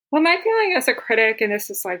Well, my feeling as a critic, and this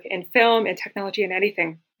is like in film, in technology, and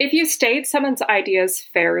anything, if you state someone's ideas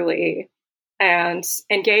fairly and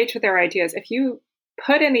engage with their ideas, if you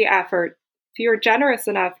put in the effort, if you're generous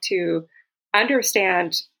enough to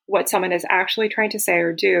understand what someone is actually trying to say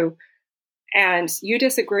or do, and you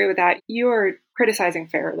disagree with that, you are criticizing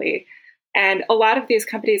fairly. And a lot of these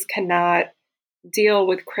companies cannot deal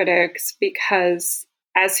with critics because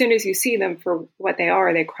as soon as you see them for what they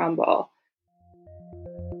are, they crumble.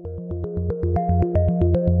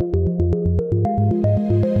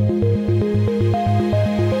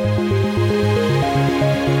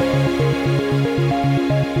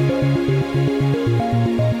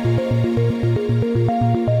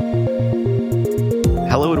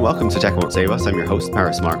 Hello and welcome to Tech Won't Save Us. I'm your host,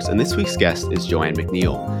 Paris Marks, and this week's guest is Joanne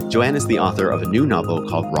McNeil. Joanne is the author of a new novel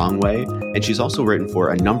called Wrong Way, and she's also written for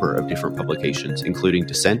a number of different publications, including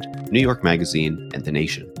Dissent, New York Magazine, and The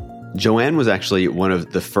Nation. Joanne was actually one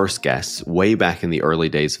of the first guests way back in the early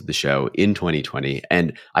days of the show in 2020,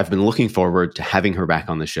 and I've been looking forward to having her back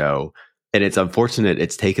on the show. And it's unfortunate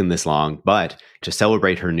it's taken this long, but to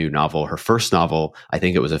celebrate her new novel, her first novel, I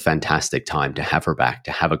think it was a fantastic time to have her back,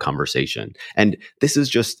 to have a conversation. And this is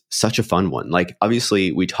just such a fun one. Like,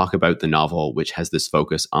 obviously, we talk about the novel, which has this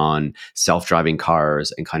focus on self-driving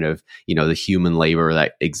cars and kind of, the human labor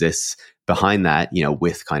that exists behind that,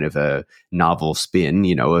 with kind of a novel spin,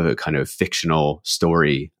 a kind of fictional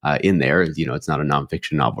story in there. It's not a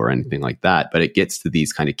nonfiction novel or anything like that, but it gets to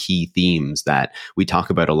these kind of key themes that we talk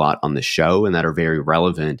about a lot on the show and that are very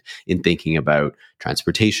relevant in thinking about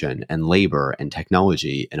transportation and labor and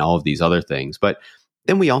technology and all of these other things. But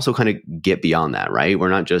then we also kind of get beyond that, right? We're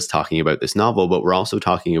not just talking about this novel, but we're also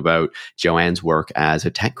talking about Joanne's work as a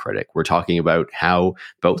tech critic. We're talking about how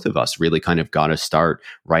both of us really kind of got to start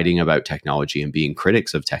writing about technology and being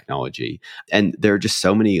critics of technology. And there are just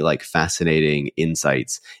so many like fascinating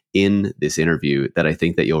insights in this interview that I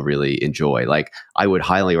think that you'll really enjoy. Like, I would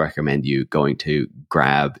highly recommend you going to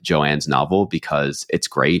grab Joanne's novel because it's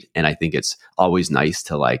great. And I think it's always nice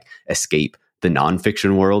to like escape the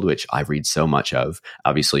nonfiction world, which I read so much of,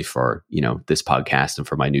 obviously for, this podcast and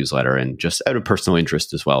for my newsletter and just out of personal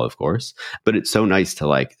interest as well, of course. But it's so nice to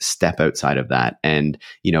like step outside of that and,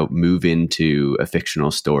 move into a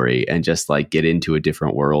fictional story and just like get into a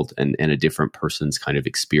different world and a different person's kind of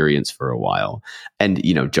experience for a while. And,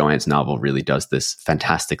 Joanne's novel really does this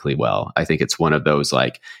fantastically well. I think it's one of those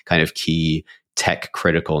like kind of key tech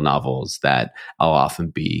critical novels that I'll often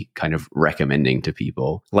be kind of recommending to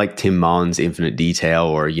people, like Tim Maughan's Infinite Detail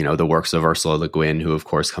or, the works of Ursula Le Guin, who of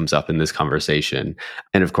course comes up in this conversation.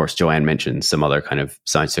 And of course, Joanne mentioned some other kind of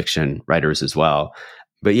science fiction writers as well.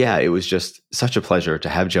 But yeah, it was just such a pleasure to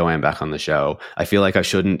have Joanne back on the show. I feel like I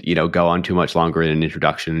shouldn't, go on too much longer in an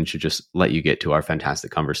introduction and should just let you get to our fantastic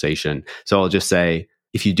conversation. So I'll just say,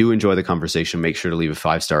 if you do enjoy the conversation, make sure to leave a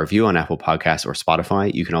 5-star review on Apple Podcasts or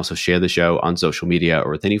Spotify. You can also share the show on social media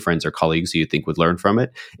or with any friends or colleagues who you think would learn from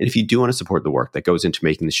it. And if you do want to support the work that goes into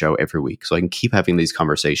making the show every week, so I can keep having these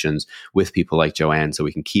conversations with people like Joanne, so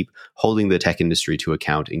we can keep holding the tech industry to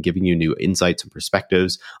account and giving you new insights and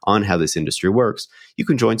perspectives on how this industry works, you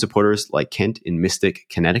can join supporters like Kent in Mystic,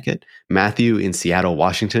 Connecticut, Matthew in Seattle,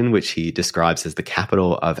 Washington, which he describes as the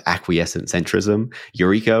capital of acquiescent centrism,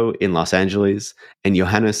 Eureka in Los Angeles, and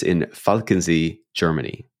Johannes in Falkensee,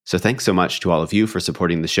 Germany. So thanks so much to all of you for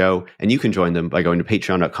supporting the show, and you can join them by going to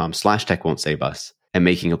patreon.com/techwon'tsave-us and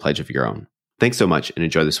making a pledge of your own. Thanks so much and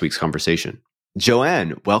enjoy this week's conversation.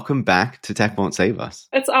 Joanne, welcome back to Tech Won't Save Us.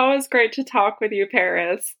 It's always great to talk with you,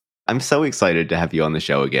 Paris. I'm so excited to have you on the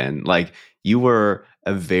show again. Like, you were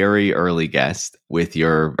a very early guest with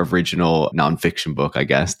your original nonfiction book, I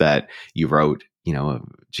guess, that you wrote,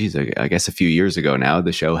 I guess a few years ago now.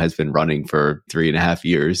 The show has been running for 3.5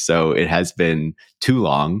 years, so it has been too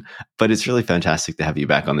long. But it's really fantastic to have you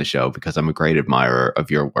back on the show because I'm a great admirer of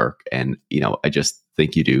your work. And, I just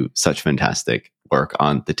think you do such fantastic work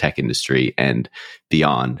on the tech industry and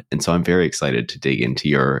beyond. And so I'm very excited to dig into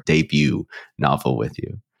your debut novel with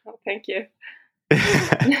you. Oh, thank you.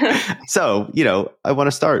 So, I want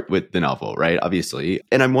to start with the novel, right? Obviously.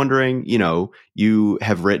 And I'm wondering, you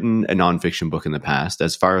have written a nonfiction book in the past.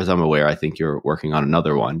 As far as I'm aware, I think you're working on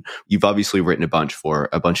another one. You've obviously written a bunch for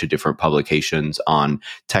a bunch of different publications on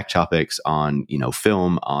tech topics, on,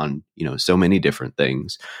 film, on, so many different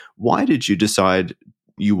things. Why did you decide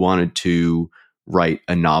you wanted to write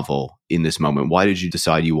a novel in this moment? Why did you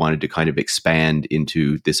decide you wanted to kind of expand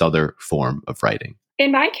into this other form of writing?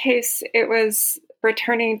 In my case, it was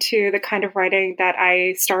returning to the kind of writing that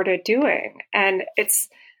I started doing. And it's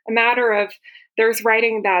a matter of there's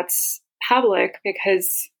writing that's public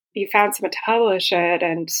because you found someone to publish it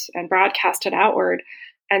and broadcast it outward.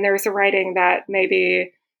 and there's a writing that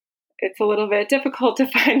maybe it's a little bit difficult to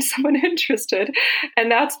find someone interested. And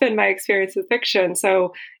that's been my experience with fiction.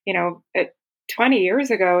 So, 20 years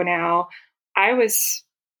ago now, I was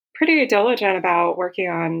pretty diligent about working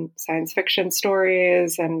on science fiction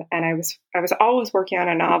stories, and I was always working on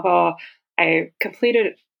a novel. I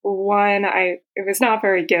completed one. It was not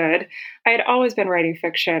very good. I had always been writing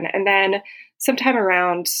fiction. And then sometime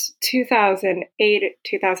around 2008,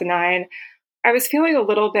 2009, I was feeling a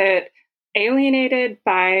little bit alienated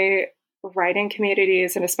by writing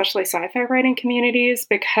communities, and especially sci-fi writing communities,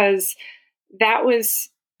 because that was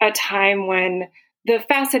a time when the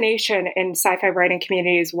fascination in sci-fi writing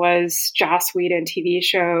communities was Joss Whedon TV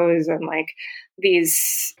shows and like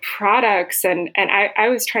these products. And I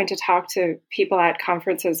was trying to talk to people at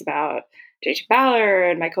conferences about J.G.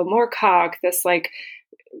 Ballard and Michael Moorcock, this like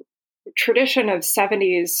tradition of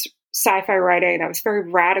 70s sci-fi writing that was very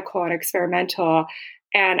radical and experimental.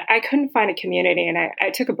 And I couldn't find a community, and I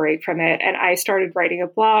took a break from it. And I started writing a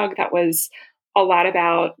blog that was a lot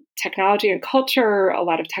about technology and culture, a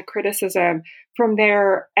lot of tech criticism. From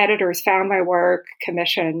there, editors found my work,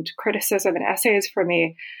 commissioned criticism and essays for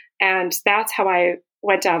me. And that's how I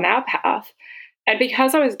went down that path. And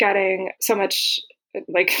because I was getting so much,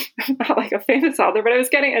 like, not like a famous author, but I was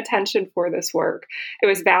getting attention for this work, it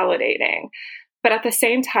was validating. But at the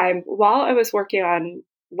same time, while I was working on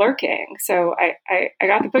Lurking, so I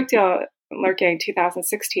got the book deal in Lurking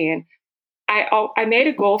 2016, I made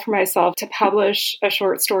a goal for myself to publish a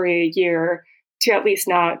short story a year, to at least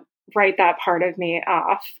not write that part of me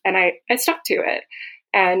off. And I stuck to it.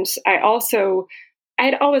 And I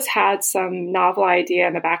had always had some novel idea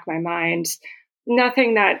in the back of my mind,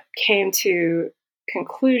 nothing that came to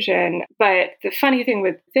conclusion. But the funny thing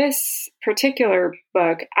with this particular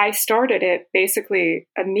book, I started it basically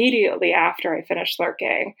immediately after I finished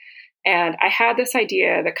Lurking. And I had this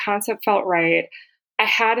idea, the concept felt right. I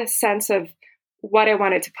had a sense of what I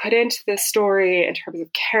wanted to put into this story in terms of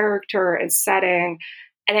character and setting.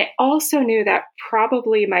 And I also knew that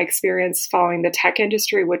probably my experience following the tech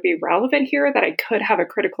industry would be relevant here, that I could have a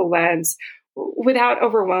critical lens without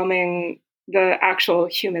overwhelming the actual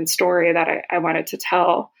human story that I wanted to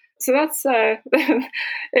tell. So that's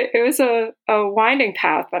it was a winding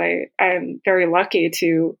path, but I'm very lucky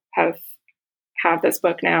to have this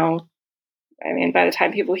book now. I mean, by the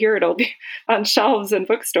time people hear it, it'll be on shelves in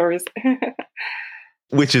bookstores.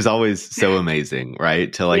 Which is always so amazing,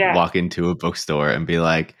 right? To like walk into a bookstore and be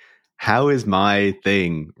like, how is my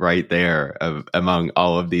thing right there among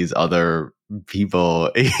all of these other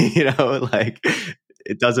people? Like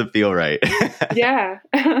it doesn't feel right. Yeah.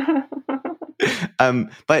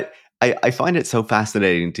 But I find it so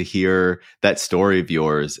fascinating to hear that story of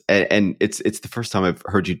yours. And it's the first time I've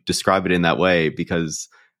heard you describe it in that way, because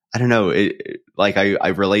I don't know, I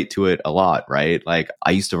relate to it a lot, right? Like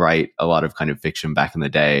I used to write a lot of kind of fiction back in the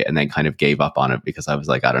day and then kind of gave up on it because I was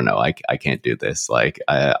like, I don't know, I can't do this. Like,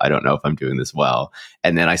 I don't know if I'm doing this well.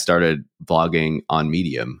 And then I started blogging on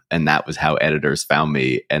Medium, and that was how editors found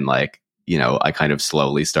me. And like, I kind of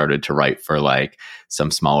slowly started to write for like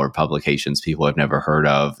some smaller publications people have never heard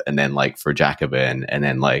of. And then like for Jacobin, and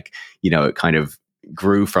then like, it kind of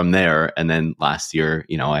grew from there. And then last year,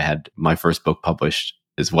 I had my first book published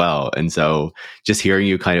as well. And so just hearing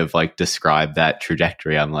you kind of like describe that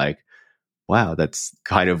trajectory, I'm like, wow, that's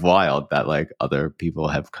kind of wild that like other people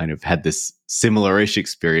have kind of had this similar-ish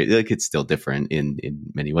experience. Like it's still different in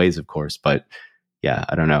many ways, of course, but yeah,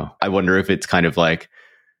 I don't know. I wonder if it's kind of like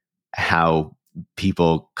how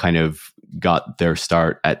people kind of got their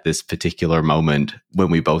start at this particular moment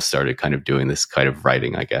when we both started kind of doing this kind of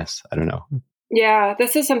writing, I guess. I don't know. Yeah,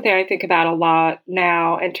 this is something I think about a lot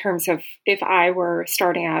now in terms of if I were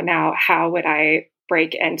starting out now, how would I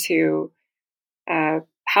break into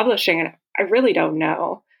publishing? And I really don't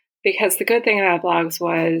know, because the good thing about blogs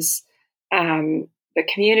was the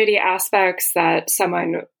community aspects, that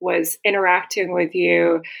someone was interacting with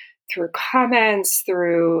you through comments,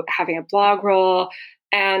 through having a blog roll.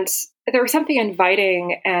 And there was something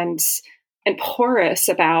inviting and porous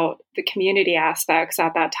about the community aspects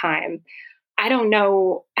at that time. I don't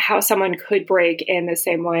know how someone could break in the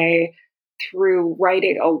same way through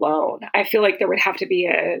writing alone. I feel like there would have to be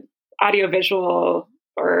a audiovisual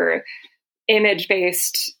or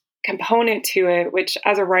image-based component to it, which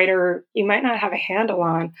as a writer, you might not have a handle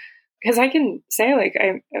on. Because I can say, like,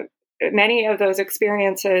 many of those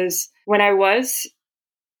experiences, when I was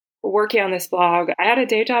working on this blog, I had a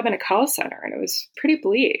day job in a call center, and it was pretty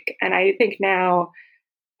bleak. And I think now,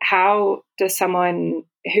 how does someone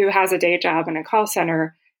who has a day job in a call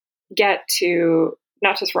center get to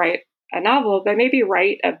not just write a novel, but maybe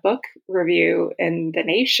write a book review in The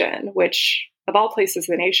Nation, which of all places,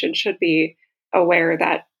 The Nation should be aware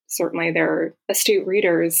that certainly there are astute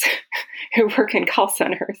readers who work in call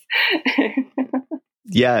centers.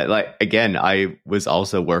 Yeah, like again, I was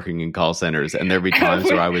also working in call centers, and there'd be times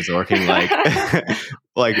where I was working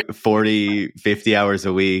like 40, 50 hours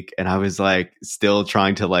a week, and I was like still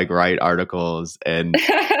trying to like write articles and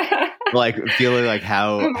like feeling like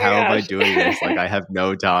Oh my how am I gosh. doing this? Like I have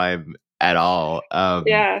no time at all.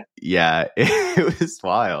 Yeah. Yeah, it was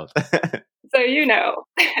wild. So you know.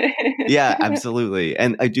 Yeah, absolutely.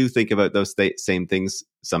 And I do think about those same things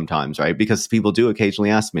sometimes, right? Because people do occasionally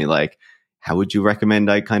ask me, like, how would you recommend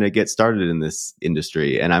I kind of get started in this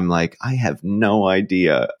industry? And I'm like, I have no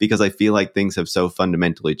idea, because I feel like things have so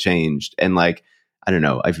fundamentally changed. And like, I don't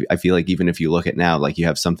know, I feel like even if you look at now, like you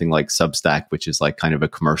have something like Substack, which is like kind of a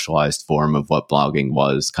commercialized form of what blogging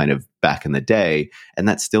was kind of back in the day. And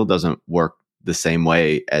that still doesn't work the same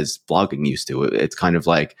way as blogging used to. It's kind of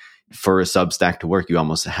like, for a Substack to work, you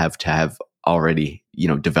almost have to have already,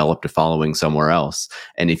 developed a following somewhere else.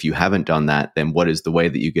 And if you haven't done that, then what is the way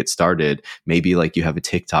that you get started? Maybe like you have a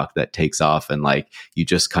TikTok that takes off and like you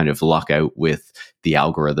just kind of luck out with the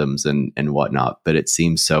algorithms and whatnot. But it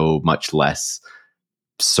seems so much less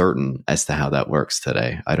certain as to how that works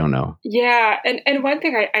today. I don't know. Yeah. And one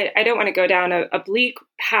thing I don't want to go down a bleak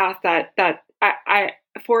path that I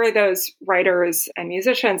for those writers and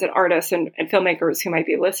musicians and artists and filmmakers who might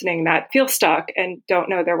be listening that feel stuck and don't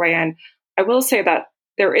know their way in, I will say that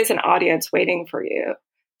there is an audience waiting for you.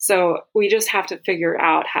 So we just have to figure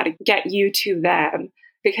out how to get you to them,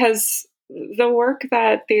 because the work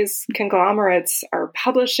that these conglomerates are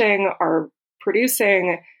publishing, are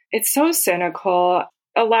producing, it's so cynical.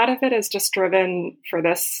 A lot of it is just driven for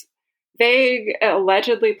this vague,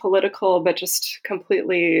 allegedly political, but just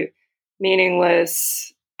completely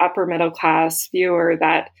meaningless upper middle class viewer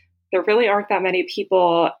that there really aren't that many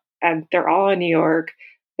people, and they're all in New York,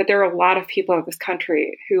 but there are a lot of people in this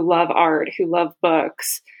country who love art, who love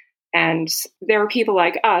books, and there are people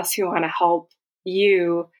like us who want to help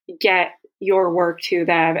you get your work to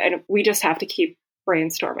them, and we just have to keep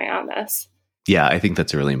brainstorming on this. Yeah, I think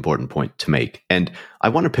that's a really important point to make. And I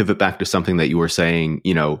want to pivot back to something that you were saying,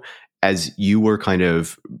 as you were kind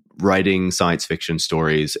of writing science fiction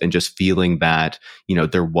stories and just feeling that,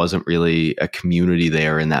 there wasn't really a community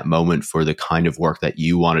there in that moment for the kind of work that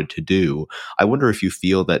you wanted to do. I wonder if you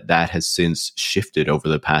feel that that has since shifted over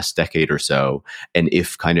the past decade or so, and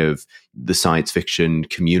if kind of the science fiction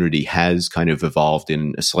community has kind of evolved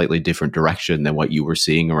in a slightly different direction than what you were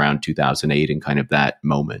seeing around 2008 and kind of that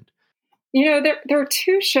moment. There are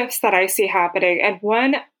two shifts that I see happening, and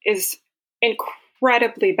one is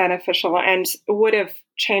incredibly beneficial and would have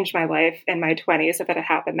changed my life in my 20s if it had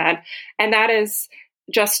happened then. And that is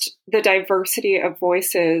just the diversity of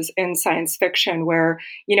voices in science fiction, where,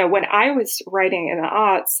 when I was writing in the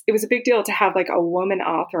aughts, it was a big deal to have like a woman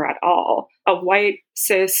author at all, a white,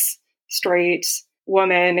 cis, straight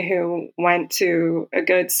woman who went to a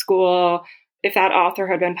good school. If that author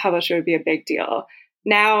had been published, it would be a big deal.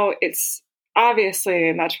 Now it's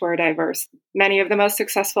obviously much more diverse. Many of the most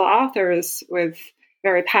successful authors with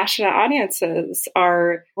very passionate audiences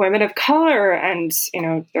are women of color. And,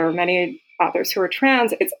 there are many authors who are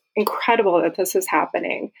trans. It's incredible that this is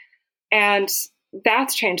happening. And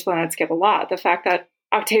that's changed the landscape a lot. The fact that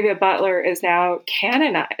Octavia Butler is now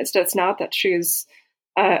canonized. It's not that she's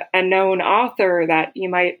a known author that you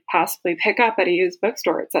might possibly pick up at a used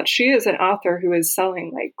bookstore. It's that she is an author who is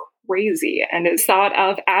selling like crazy and is thought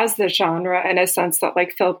of as the genre in a sense that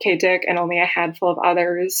like Philip K. Dick and only a handful of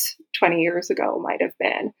others 20 years ago might have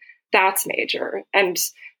been. That's major. And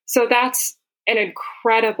so that's an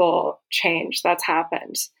incredible change that's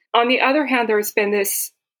happened. On the other hand, there's been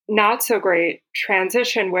this not so great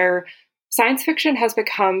transition where science fiction has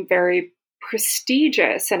become very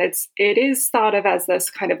prestigious, and it is thought of as this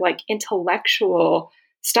kind of like intellectual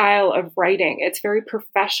style of writing. It's very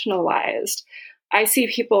professionalized. I see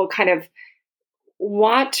people kind of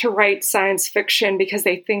want to write science fiction because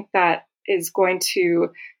they think that is going to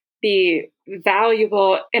be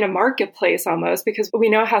valuable in a marketplace almost, because we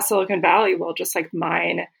know how Silicon Valley will just like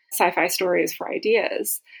mine sci-fi stories for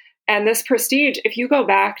ideas. And this prestige, if you go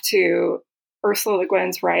back to Ursula Le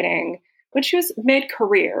Guin's writing when she was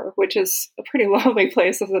mid-career, which is a pretty lonely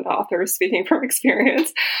place as an author, speaking from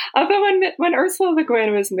experience, but when Ursula Le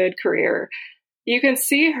Guin was mid-career, you can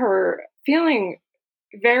see her feeling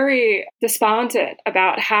very despondent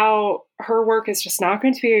about how her work is just not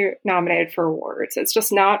going to be nominated for awards. It's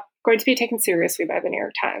just not going to be taken seriously by the New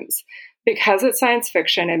York Times because it's science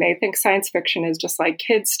fiction, and they think science fiction is just like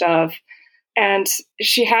kid stuff. And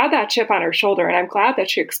she had that chip on her shoulder, and I'm glad that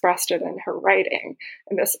she expressed it in her writing,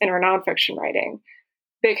 in her nonfiction writing,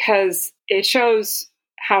 because it shows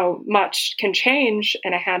how much can change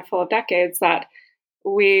in a handful of decades. That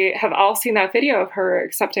we have all seen that video of her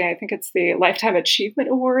accepting, I think it's the Lifetime Achievement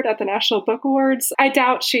Award at the National Book Awards. I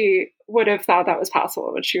doubt she would have thought that was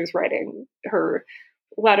possible when she was writing her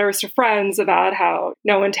letters to friends about how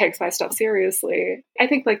no one takes my stuff seriously. I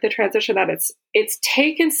think like the transition that it's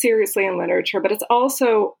taken seriously in literature, but it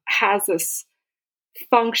also has this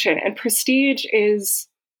function, and prestige is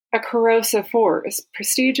a corrosive force.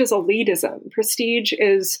 Prestige is elitism. Prestige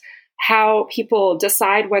is how people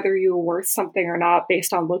decide whether you're worth something or not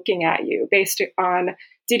based on looking at you, based on,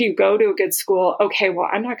 did you go to a good school? Okay, well,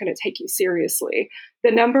 I'm not going to take you seriously.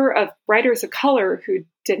 The number of writers of color who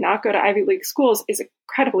did not go to Ivy League schools is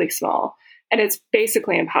incredibly small. And it's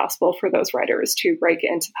basically impossible for those writers to break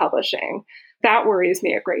into publishing. That worries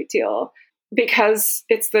me a great deal because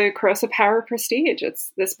it's the corrosive power of prestige.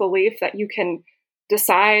 It's this belief that you can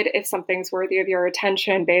decide if something's worthy of your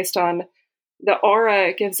attention based on the aura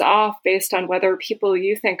it gives off, based on whether people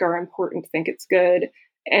you think are important think it's good.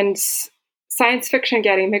 And science fiction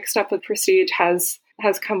getting mixed up with prestige has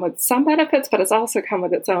come with some benefits, but it's also come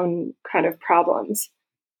with its own kind of problems.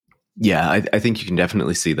 Yeah, I think you can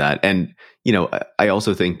definitely see that. And, I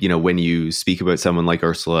also think, when you speak about someone like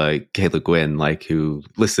Ursula K. Le Guin, like who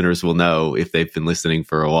listeners will know if they've been listening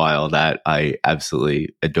for a while, that I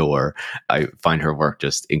absolutely adore. I find her work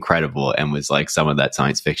just incredible and was like some of that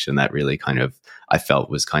science fiction that really I felt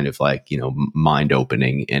was kind of like, mind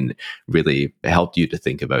opening and really helped you to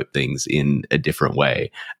think about things in a different way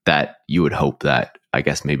that you would hope that, I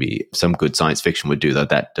guess, maybe some good science fiction would do, though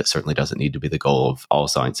that certainly doesn't need to be the goal of all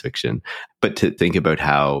science fiction. But to think about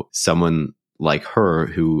how someone like her,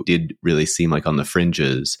 who did really seem like on the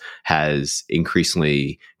fringes, has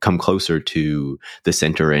increasingly come closer to the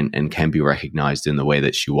center and can be recognized in the way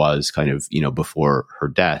that she was kind of, before her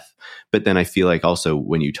death. But then I feel like also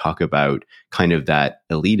when you talk about kind of that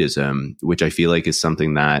elitism, which I feel like is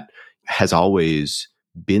something that has always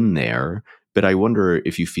been there, but I wonder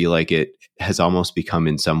if you feel like it has almost become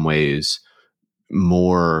in some ways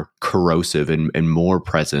more corrosive and more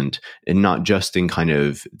present, and not just in kind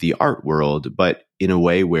of the art world, but in a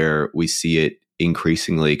way where we see it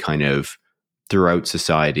increasingly kind of throughout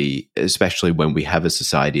society, especially when we have a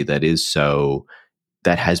society that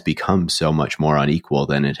has become so much more unequal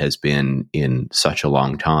than it has been in such a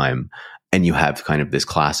long time. And you have kind of this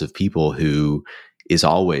class of people who is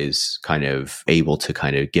always kind of able to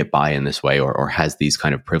kind of get by in this way, or has these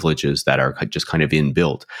kind of privileges that are just kind of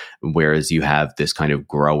inbuilt. Whereas you have this kind of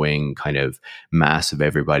growing kind of mass of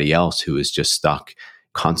everybody else who is just stuck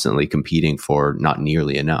constantly competing for not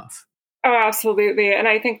nearly enough. Oh, absolutely. And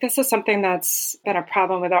I think this is something that's been a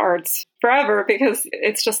problem with the arts forever, because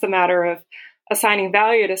it's just a matter of assigning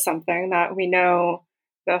value to something that we know.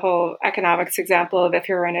 The whole economics example of if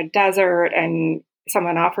you're in a desert and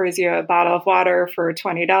someone offers you a bottle of water for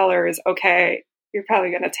 $20, okay, you're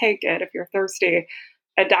probably going to take it if you're thirsty.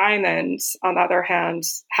 A diamond, on the other hand,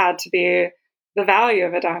 the value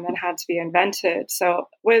of a diamond had to be invented. So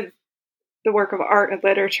with the work of art and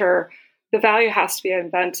literature, the value has to be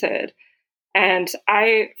invented. And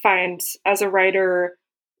I find as a writer,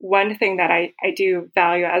 one thing that I do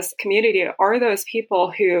value as a community are those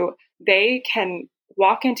people who they can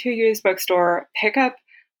walk into a used bookstore, pick up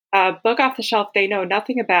a book off the shelf they know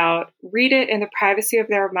nothing about, read it in the privacy of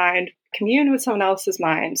their mind, commune with someone else's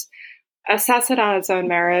mind, assess it on its own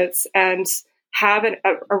merits, and have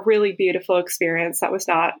a really beautiful experience that was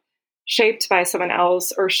not shaped by someone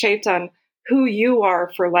else or shaped on who you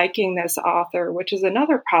are for liking this author, which is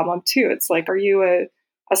another problem too. It's like, are you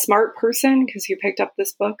a smart person because you picked up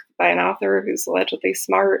this book by an author who's allegedly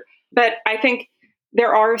smart? But I think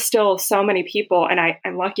there are still so many people, and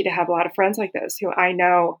I'm lucky to have a lot of friends like this who I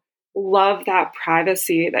know love that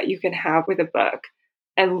privacy that you can have with a book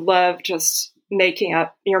and love just making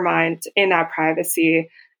up your mind in that privacy.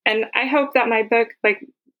 And I hope that my book,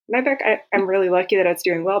 I'm really lucky that it's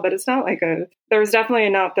doing well, but it's not like there's definitely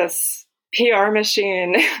not this PR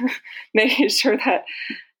machine making sure that,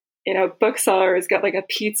 booksellers get like a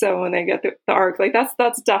pizza when they get the ARC. Like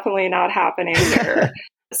that's definitely not happening here.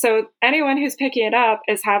 So anyone who's picking it up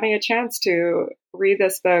is having a chance to read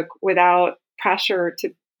this book without pressure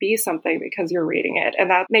to be something because you're reading it.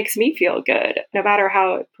 And that makes me feel good. No matter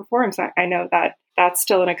how it performs, I know that that's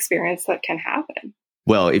still an experience that can happen.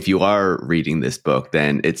 Well, if you are reading this book,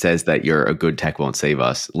 then it says that you're a good Tech Won't Save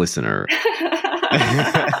Us listener.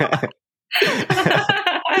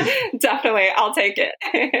 Definitely. I'll take it.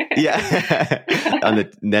 Yeah. On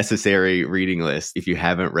the necessary reading list, if you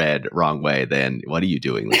haven't read Wrong Way, then what are you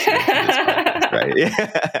doing listening to this podcast, right?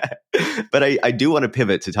 Yeah. But I do want to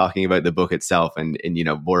pivot to talking about the book itself and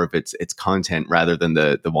more of its content rather than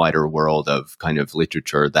the wider world of kind of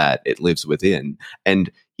literature that it lives within.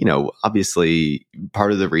 And obviously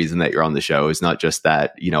part of the reason that you're on the show is not just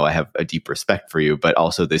that, I have a deep respect for you, but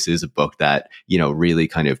also this is a book that, really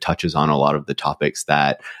kind of touches on a lot of the topics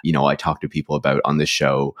that, I talk to people about on this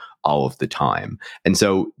show all of the time. And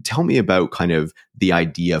so tell me about kind of the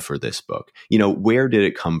idea for this book. Where did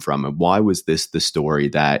it come from and why was this the story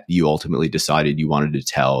that you ultimately decided you wanted to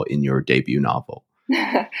tell in your debut novel?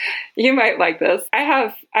 You might like this. I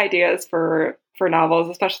have ideas for novels,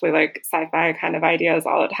 especially like sci-fi kind of ideas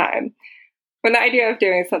all the time. When the idea of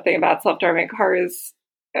doing something about self-driving cars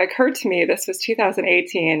occurred to me, this was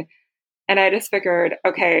 2018, and I just figured,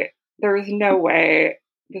 okay, there is no way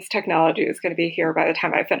this technology is going to be here by the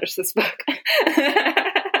time I finish this book.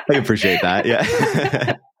 I appreciate that.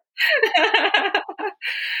 Yeah.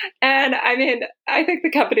 And I mean, I think the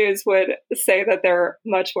companies would say that they're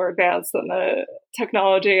much more advanced than the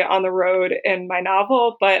technology on the road in my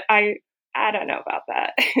novel, but I don't know about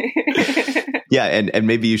that. Yeah, and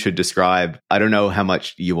maybe you should describe, I don't know how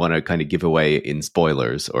much you want to kind of give away in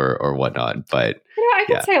spoilers or whatnot, but I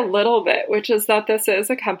can say a little bit, which is that this is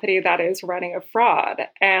a company that is running a fraud.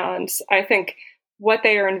 And I think what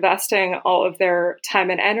they are investing all of their time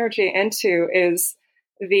and energy into is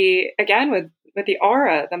again, with the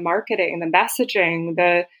aura, the marketing, the messaging,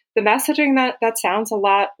 the messaging that sounds a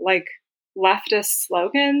lot like leftist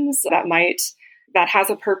slogans that has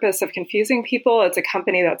a purpose of confusing people. It's a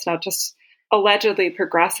company that's not just allegedly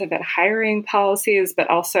progressive in hiring policies, but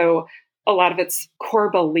also a lot of its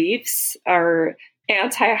core beliefs are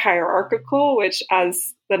anti-hierarchical, which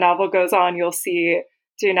as the novel goes on, you'll see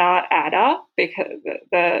do not add up because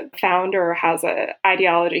the founder has an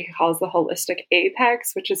ideology he calls the holistic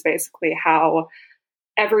apex, which is basically how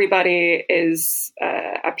everybody is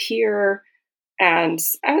a peer. And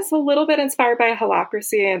I was a little bit inspired by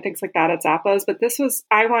holacracy and things like that at Zappos, but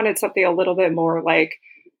I wanted something a little bit more like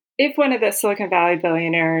if one of the Silicon Valley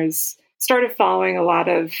billionaires started following a lot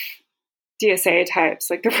of DSA types,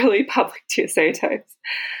 like the really public DSA types,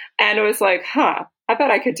 and it was like, I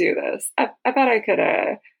bet I could do this. I bet I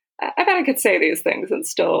could say these things and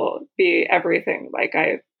still be everything like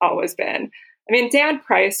I've always been. I mean, Dan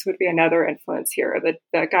Price would be another influence here,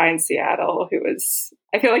 the guy in Seattle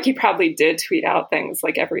I feel like he probably did tweet out things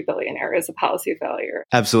like every billionaire is a policy failure.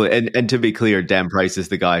 Absolutely. And to be clear, Dan Price is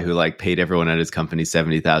the guy who paid everyone at his company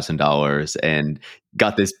 $70,000 and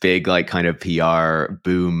got this big kind of PR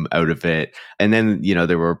boom out of it. And then,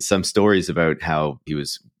 there were some stories about how he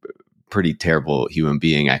was pretty terrible human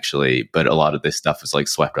being actually, but a lot of this stuff was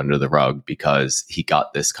swept under the rug because he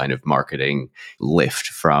got this kind of marketing lift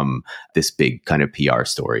from this big kind of PR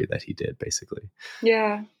story that he did basically.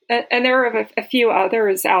 Yeah. And there are a few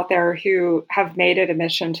others out there who have made it a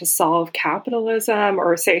mission to solve capitalism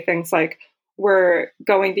or say things like,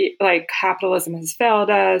 capitalism has failed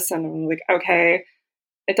us. And I'm like, okay,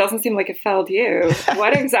 it doesn't seem like it failed you.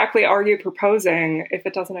 What exactly are you proposing if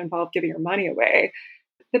it doesn't involve giving your money away?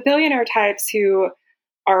 The billionaire types who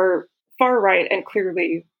are far right and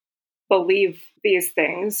clearly believe these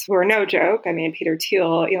things, who are no joke. I mean, Peter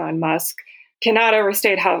Thiel, Elon Musk, cannot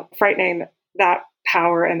overstate how frightening that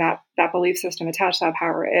power and that belief system attached to that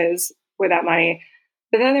power is with that money.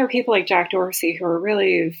 But then there are people like Jack Dorsey who are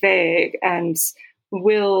really vague and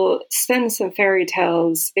will spin some fairy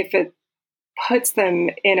tales if it puts them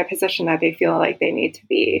in a position that they feel like they need to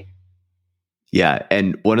be. Yeah.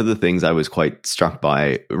 And one of the things I was quite struck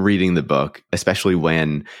by reading the book, especially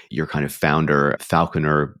when your kind of founder,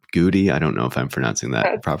 Falconer Goody, I don't know if I'm pronouncing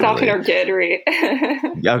that properly. Falconer Guidry.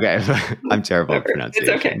 Okay. I'm terrible at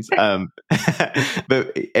pronunciations. It's okay.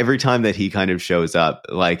 But every time that he kind of shows up,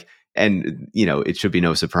 and, it should be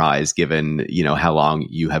no surprise given, how long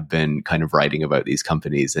you have been kind of writing about these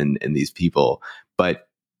companies and these people, but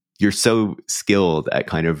you're so skilled at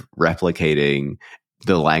kind of replicating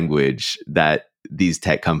the language that these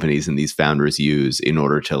tech companies and these founders use in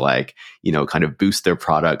order to kind of boost their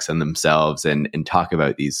products and themselves and talk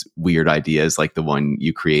about these weird ideas like the one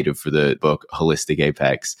you created for the book Holistic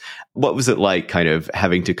Apex. What was it like kind of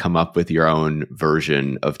having to come up with your own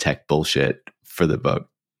version of tech bullshit for the book?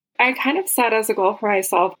 I kind of set as a goal for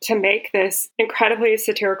myself to make this incredibly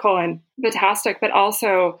satirical and fantastic, but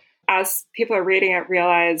also as people are reading it,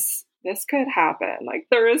 realize this could happen.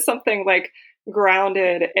 There is something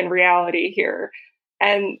grounded in reality here.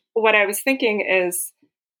 And what I was thinking is,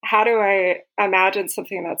 how do I imagine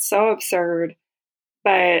something that's so absurd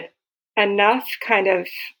but enough kind of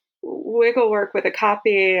wiggle work with the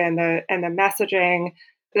copy and the messaging,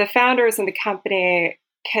 the founders and the company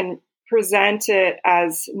can present it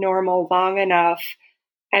as normal long enough,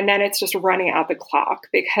 and then it's just running out the clock,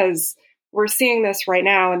 because we're seeing this right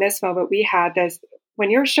now in this moment. We had this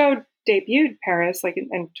when your show debuted, Paris, like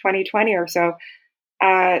in 2020 or so.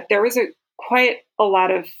 There was quite a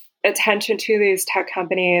lot of attention to these tech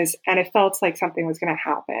companies, and it felt like something was going to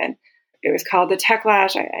happen. It was called the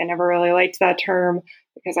techlash. I never really liked that term,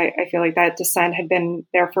 because I feel like that dissent had been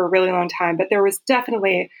there for a really long time. But there was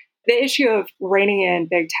definitely the issue of reining in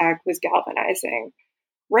big tech was galvanizing.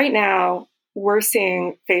 Right now, we're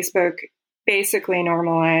seeing Facebook basically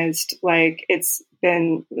normalized. Like it's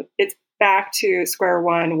back to square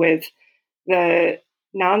one with the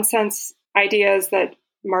nonsense ideas that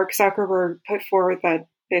Mark Zuckerberg put forward, that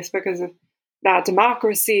Facebook is about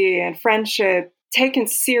democracy and friendship, taken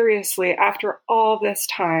seriously after all this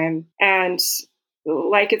time, and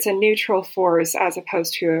like it's a neutral force as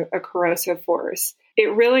opposed to a corrosive force.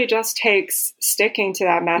 It really just takes sticking to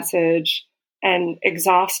that message and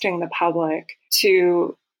exhausting the public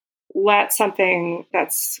to let something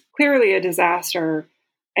that's clearly a disaster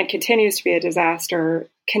and continues to be a disaster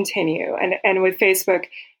continue. And with Facebook,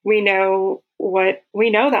 we know the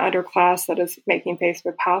underclass that is making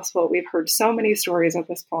Facebook possible. We've heard so many stories at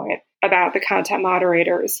this point about the content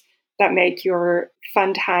moderators that make your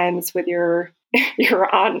fun times with your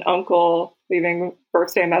aunt and uncle leaving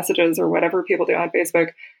birthday messages or whatever people do on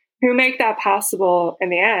Facebook, who make that possible in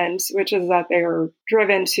the end, which is that they are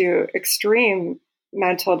driven to extreme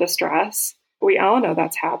mental distress. We all know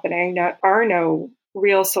that's happening. There are no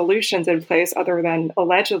real solutions in place other than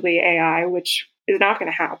allegedly AI, which is not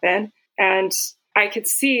going to happen. And I could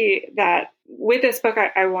see that with this book,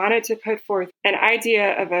 I wanted to put forth an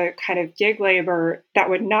idea of a kind of gig labor that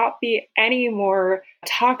would not be any more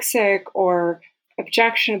toxic or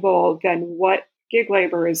objectionable than what gig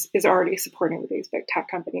labor is already supporting with these big tech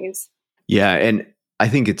companies. Yeah. And I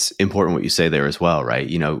think it's important what you say there as well, right?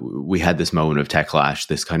 You know, we had this moment of techlash,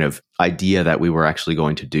 this kind of idea that we were actually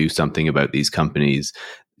going to do something about these companies.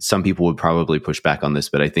 Some people would probably push back on this,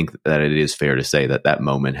 but I think that it is fair to say that that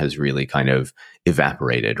moment has really kind of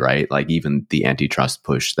evaporated, right? Like even the antitrust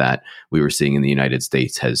push that we were seeing in the United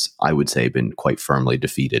States has, I would say, been quite firmly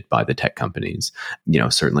defeated by the tech companies. You know,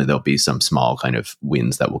 certainly there'll be some small kind of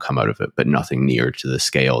wins that will come out of it, but nothing near to the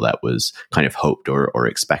scale that was kind of hoped or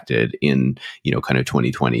expected in, you know, kind of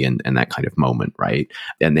 2020 and that kind of moment, right?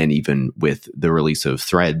 And then even with the release of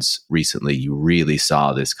Threads recently, you really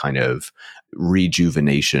saw this kind of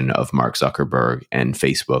rejuvenation of Mark Zuckerberg and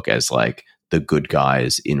Facebook as like the good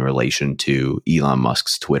guys in relation to Elon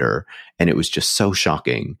Musk's Twitter. And it was just so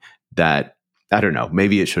shocking that, I don't know,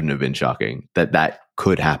 maybe it shouldn't have been shocking that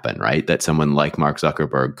could happen, right? That someone like Mark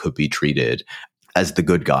Zuckerberg could be treated as the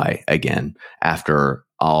good guy again, after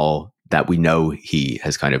all that we know he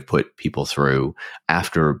has kind of put people through,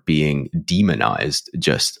 after being demonized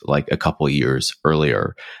just like a couple years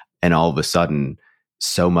earlier. And all of a sudden,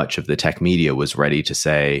 so much of the tech media was ready to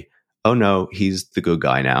say, oh no, he's the good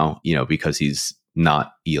guy now, you know, because he's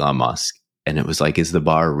not Elon Musk. And it was like, is the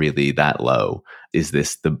bar really that low? Is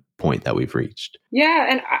this the point that we've reached? Yeah.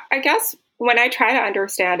 And I guess when I try to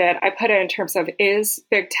understand it, I put it in terms of, is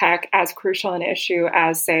big tech as crucial an issue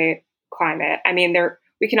as, say, climate? I mean,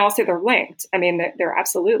 we can all say they're linked. I mean, they're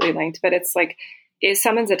absolutely linked, but it's like, is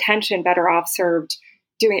someone's attention better off served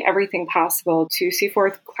doing everything possible to see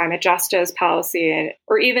forth climate justice policy?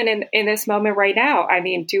 Or even in this moment right now, I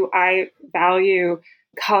mean, do I value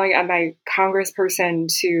calling on my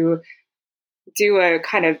congressperson to do a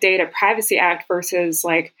kind of data privacy act versus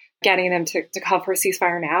like getting them to call for a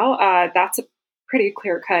ceasefire now? That's a pretty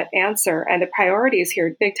clear-cut answer. And the priorities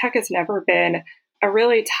here, big tech has never been a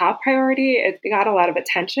really top priority. It got a lot of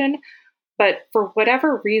attention. But for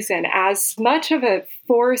whatever reason, as much of a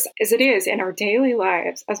force as it is in our daily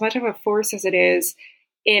lives, as much of a force as it is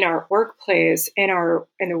in our workplace, in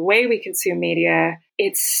the way we consume media,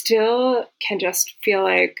 it still can just feel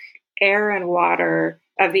like air and water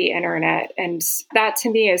of the internet. And that to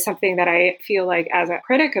me is something that I feel like, as a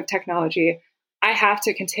critic of technology, I have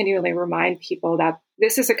to continually remind people that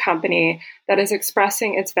this is a company that is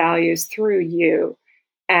expressing its values through you.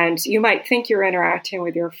 And you might think you're interacting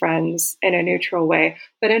with your friends in a neutral way,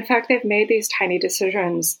 but in fact, they've made these tiny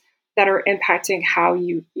decisions that are impacting how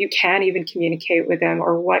you can even communicate with them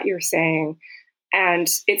or what you're saying. And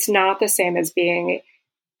it's not the same as being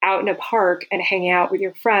out in a park and hanging out with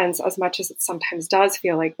your friends, as much as it sometimes does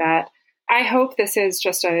feel like that. I hope this is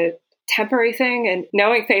just a temporary thing. And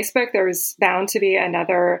knowing Facebook, there's bound to be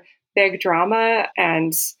another big drama.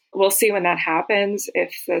 And we'll see when that happens.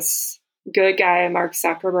 If this good guy Mark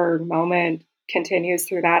Zuckerberg moment continues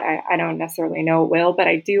through that, I don't necessarily know it will, but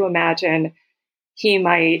I do imagine he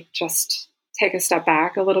might just take a step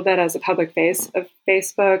back a little bit as a public face of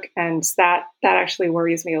Facebook. And that actually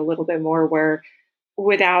worries me a little bit more, where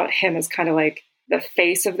without him as kind of like the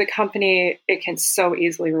face of the company, it can so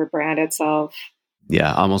easily rebrand itself.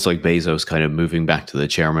 Yeah, almost like Bezos kind of moving back to the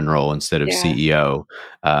chairman role instead of CEO.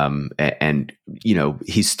 And,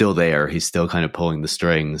 he's still there. He's still kind of pulling the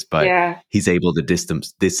strings, but he's able to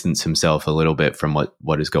distance himself a little bit from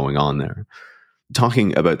what is going on there.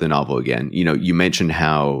 Talking about the novel again, you mentioned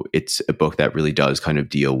how it's a book that really does kind of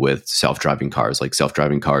deal with self-driving cars. Like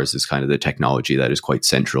self-driving cars is kind of the technology that is quite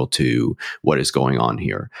central to what is going on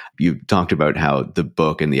here. You talked about how the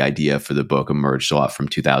book and the idea for the book emerged a lot from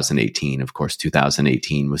 2018. Of course,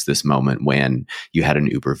 2018 was this moment when you had an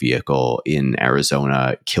Uber vehicle in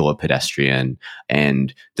Arizona kill a pedestrian.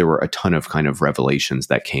 And there were a ton of kind of revelations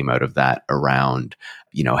that came out of that around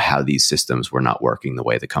how these systems were not working the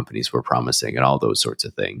way the companies were promising and all those sorts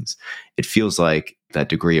of things. It feels like that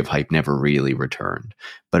degree of hype never really returned.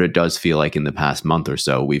 But it does feel like in the past month or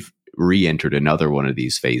so, we've re-entered another one of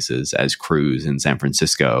these phases as Cruise in San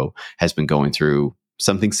Francisco has been going through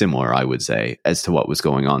something similar, I would say, as to what was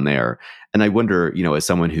going on there. And I wonder, as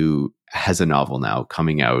someone who has a novel now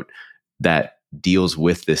coming out that deals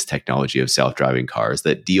with this technology of self-driving cars,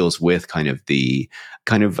 that deals with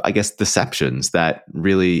I guess, deceptions that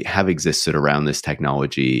really have existed around this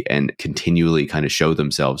technology and continually kind of show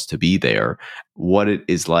themselves to be there. What it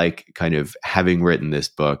is like kind of having written this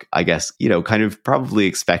book, I guess, kind of probably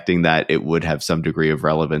expecting that it would have some degree of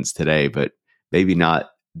relevance today, but maybe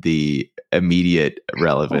not the immediate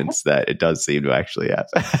relevance that it does seem to actually have.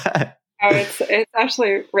 Oh, it's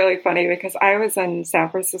actually really funny because I was in San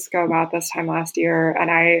Francisco about this time last year,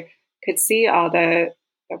 and I could see all the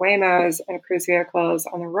Waymos and Cruise vehicles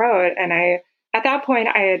on the road. And at that point,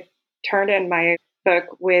 I had turned in my book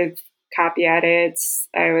with copy edits.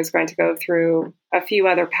 I was going to go through a few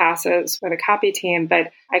other passes with a copy team,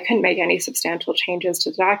 but I couldn't make any substantial changes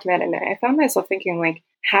to the document. And I found myself thinking, like,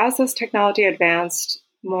 has this technology advanced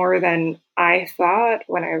more than I thought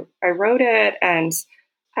when I wrote it? And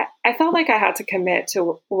I felt like I had to commit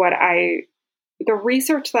to the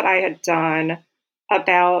research that I had done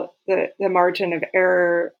about the margin of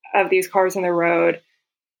error of these cars on the road.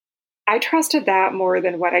 I trusted that more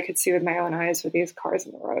than what I could see with my own eyes with these cars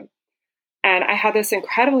on the road. And I had this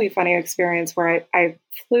incredibly funny experience where I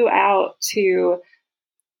flew out to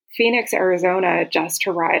Phoenix, Arizona, just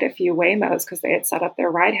to ride a few Waymos because they had set up their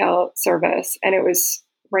ride-hail service, and it was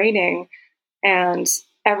raining, and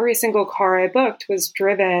every single car I booked was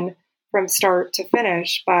driven from start to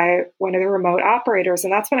finish by one of the remote operators.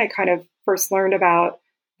 And that's when I kind of first learned about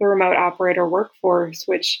the remote operator workforce,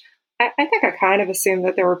 which I think I kind of assumed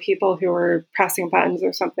that there were people who were pressing buttons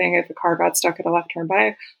or something if a car got stuck at a left turn.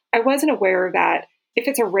 But I wasn't aware that if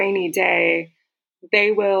it's a rainy day,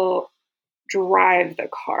 they will drive the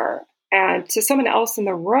car. And to someone else in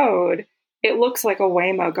the road, it looks like a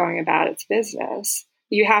Waymo going about its business.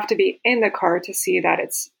 You have to be in the car to see that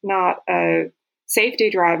it's not a safety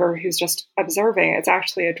driver who's just observing. It's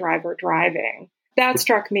actually a driver driving. That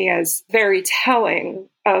struck me as very telling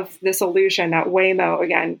of this illusion that Waymo,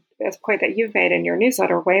 again, this point that you've made in your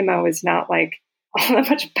newsletter, Waymo is not like all that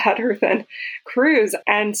much better than Cruise.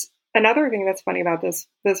 And another thing that's funny about this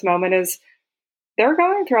moment is they're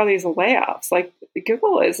going through all these layoffs. Like,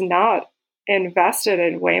 Google is not invested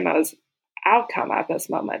in Waymo's outcome at this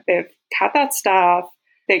moment. They've cut that stuff.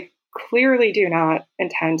 They clearly do not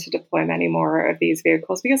intend to deploy many more of these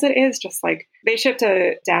vehicles because it is just like they shipped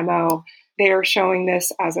a demo. They are showing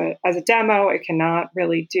this as a demo. It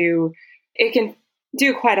can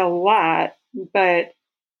do quite a lot, but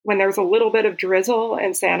when there's a little bit of drizzle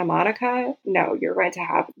in Santa Monica, no, you're going to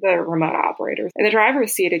have the remote operators in the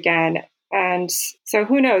driver's seat again. And so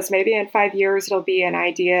who knows, maybe in 5 years, it'll be an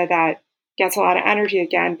idea that gets a lot of energy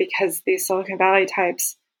again because these Silicon Valley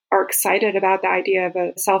types are excited about the idea of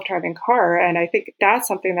a self-driving car. And I think that's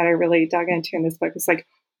something that I really dug into in this book. It's like,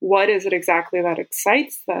 what is it exactly that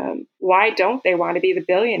excites them? Why don't they want to be the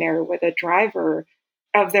billionaire with a driver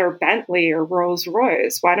of their Bentley or Rolls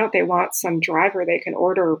Royce? Why don't they want some driver they can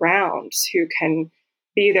order around who can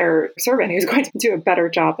be their servant, who's going to do a better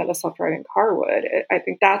job than a self-driving car would? I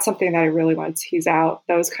think that's something that I really want to tease out,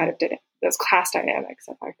 those class dynamics,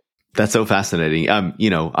 in fact. That's so fascinating.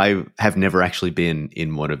 I have never actually been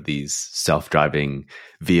in one of these self-driving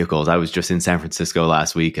vehicles. I was just in San Francisco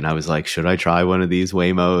last week and I was like, should I try one of these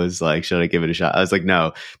Waymos? Like, should I give it a shot? I was like,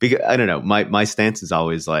 no, because I don't know. My stance is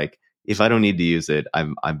always like, if I don't need to use it,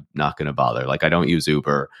 I'm not going to bother. Like I don't use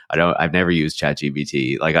Uber. I've never used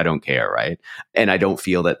ChatGPT. Like I don't care, right? And I don't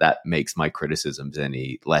feel that makes my criticisms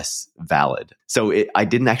any less valid. So I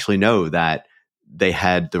didn't actually know that they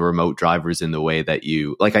had the remote drivers in the way that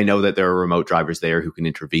like, I know that there are remote drivers there who can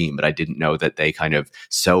intervene, but I didn't know that they kind of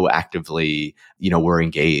so actively, were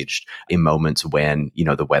engaged in moments when,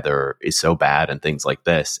 the weather is so bad and things like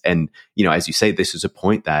this. And, as you say, this is a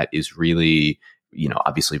point that is really,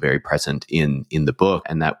 obviously very present in the book.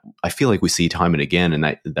 And that I feel like we see time and again, and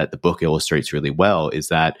that the book illustrates really well, is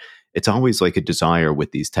that it's always like a desire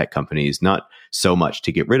with these tech companies, not so much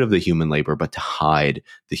to get rid of the human labor, but to hide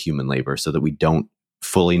the human labor so that we don't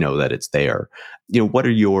fully know that it's there. What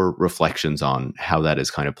are your reflections on how that is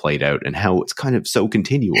kind of played out and how it's kind of so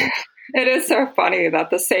continual? It is so funny that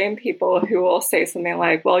the same people who will say something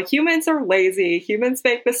like, well, humans are lazy, humans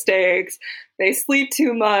make mistakes, they sleep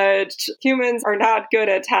too much, humans are not good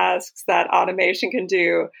at tasks that automation can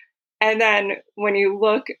do. And then when you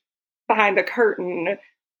look behind the curtain,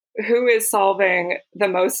 who is solving the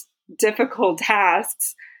most difficult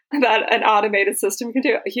tasks that an automated system can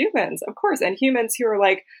do? Humans, of course. And humans who are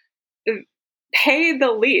like paid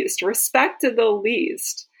the least, respected the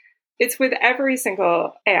least. It's with every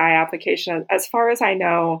single AI application, as far as I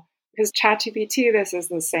know, because ChatGPT, this is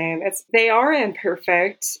the same. They are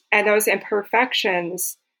imperfect, and those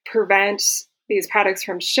imperfections prevent these products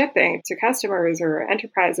from shipping to customers or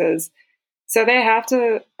enterprises. So they have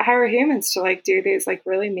to hire humans to do these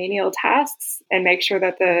really menial tasks and make sure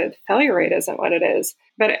that the failure rate isn't what it is.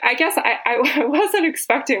 But I guess I wasn't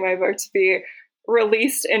expecting my book to be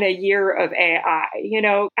released in a year of AI.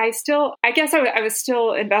 I guess I was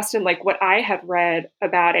still invested in what I had read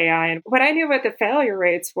about AI and what I knew what the failure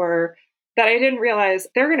rates were, that I didn't realize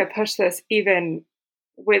they're going to push this even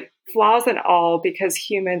with flaws and all, because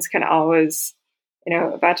humans can always,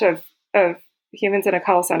 a bunch of humans in a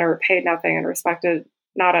call center paid nothing and respected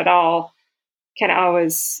not at all can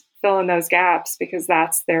always fill in those gaps because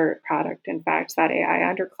that's their product. In fact, that AI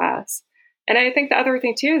underclass. And I think the other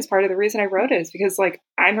thing too is part of the reason I wrote it is because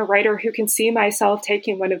I'm a writer who can see myself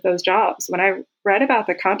taking one of those jobs. When I read about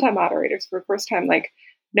the content moderators for the first time,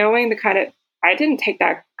 knowing the kind of, I didn't take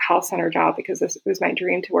that call center job because it was my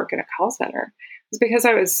dream to work in a call center. It was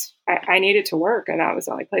because I needed to work and that was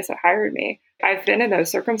the only place that hired me. I've been in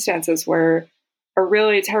those circumstances where a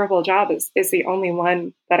really terrible job is the only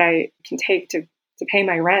one that I can take to pay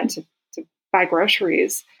my rent, to buy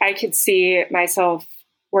groceries. I could see myself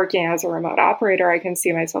working as a remote operator. I can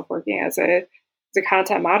see myself working as a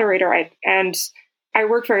content moderator. And I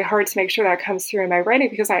work very hard to make sure that comes through in my writing,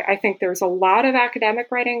 because I think there's a lot of academic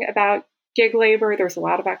writing about gig labor. There's a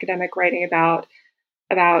lot of academic writing about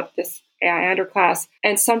this AI underclass.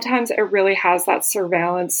 And sometimes it really has that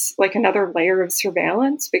surveillance, another layer of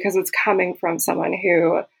surveillance, because it's coming from someone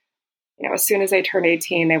who, as soon as they turned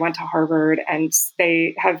 18, they went to Harvard and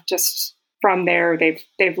they have just, from there,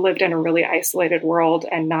 they've lived in a really isolated world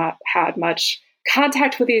and not had much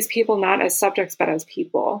contact with these people, not as subjects, but as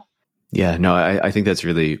people. Yeah, no, I think that's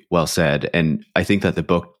really well said. And I think that the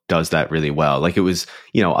book does that really well. It was,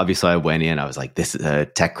 obviously I went in, I was like, this is a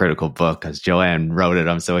tech critical book because Joanne wrote it.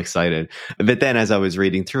 I'm so excited. But then as I was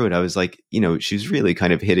reading through it, I was like, she's really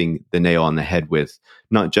kind of hitting the nail on the head with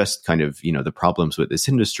not just kind of, the problems with this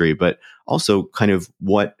industry, but also kind of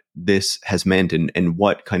what this has meant and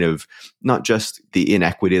what kind of, not just the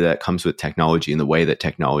inequity that comes with technology and the way that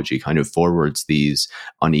technology kind of forwards these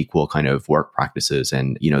unequal kind of work practices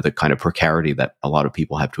and, the kind of precarity that a lot of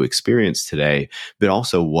people have to experience today, but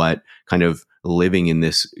also what kind of living in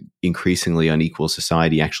this increasingly unequal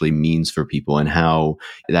society actually means for people and how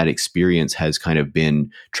that experience has kind of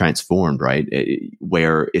been transformed, right?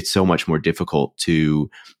 Where it's so much more difficult to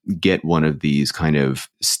get one of these kind of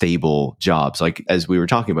stable jobs. As we were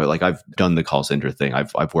talking about, I've done the call center thing.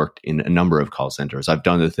 I've worked in a number of call centers. I've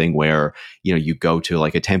done the thing where, you go to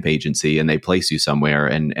a temp agency and they place you somewhere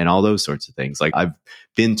and all those sorts of things. I've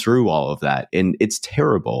been through all of that and it's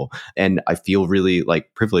terrible. And I feel really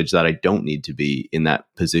privileged that I don't need to be in that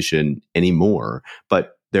position anymore.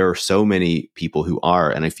 But there are so many people who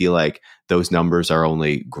are, and I feel like those numbers are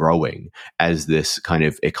only growing as this kind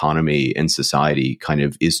of economy and society kind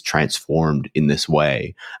of is transformed in this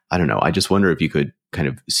way. I don't know. I just wonder if you could kind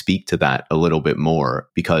of speak to that a little bit more,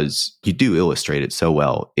 because you do illustrate it so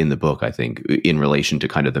well in the book, I think, in relation to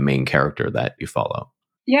kind of the main character that you follow.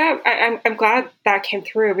 Yeah, I'm glad that came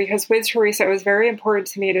through, because with Teresa, it was very important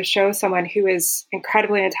to me to show someone who is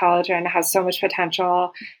incredibly intelligent, has so much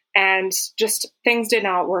potential, and just things did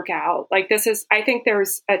not work out. I think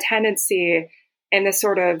there's a tendency in the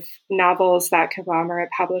sort of novels that conglomerate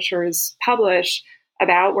publishers publish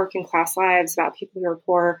about working class lives, about people who are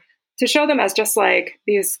poor, to show them as just like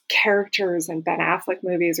these characters in Ben Affleck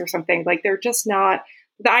movies or something. Like they're just not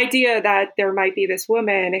the idea that there might be this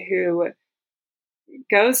woman who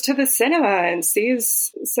goes to the cinema and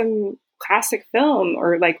sees some classic film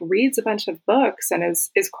or like reads a bunch of books and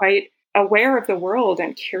is quite aware of the world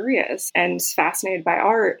and curious and fascinated by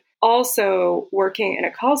art. Also working in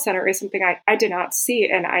a call center is something I did not see.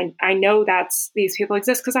 And I know these people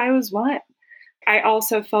exist because I was one. I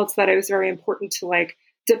also felt that it was very important to like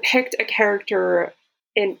depict a character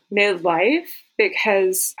in midlife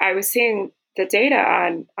because I was seeing the data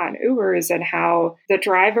on Ubers and how the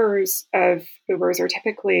drivers of Ubers are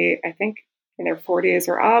typically, I think, in their 40s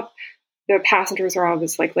or up. The passengers are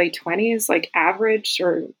always like late 20s, like average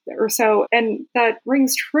or so. And that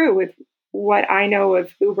rings true with what I know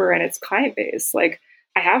of Uber and its client base. Like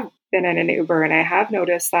I have been in an Uber and I have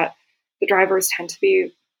noticed that the drivers tend to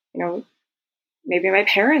be, maybe my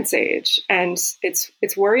parents' age. And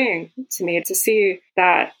it's worrying to me to see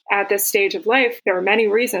that at this stage of life, there are many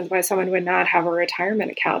reasons why someone would not have a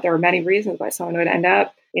retirement account. There are many reasons why someone would end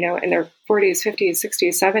up, in their 40s, 50s,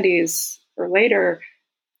 60s, 70s or later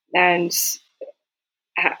and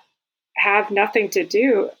have nothing to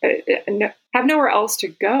do, have nowhere else to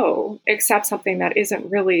go except something that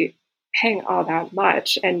isn't really paying all that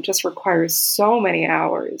much and just requires so many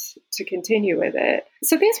hours to continue with it.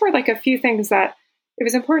 So these were like a few things that it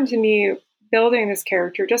was important to me building this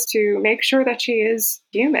character just to make sure that she is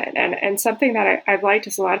human. And something that I've liked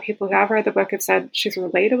is a lot of people who have read the book have said she's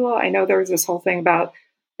relatable. I know there was this whole thing about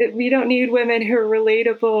we don't need women who are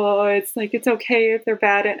relatable. It's like, it's okay if they're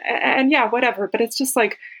bad. And yeah, whatever. But it's just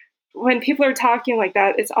like when people are talking like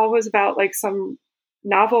that, it's always about like some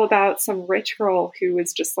novel about some rich girl who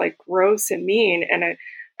was just like gross and mean. And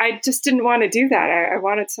I just didn't want to do that. I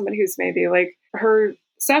wanted someone who's maybe like her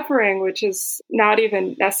suffering, which is not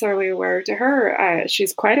even necessarily aware to her.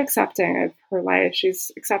 She's quite accepting of her life.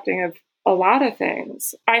 She's accepting of a lot of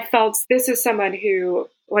things. I felt this is someone who,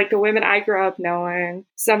 like the women I grew up knowing,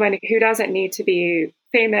 someone who doesn't need to be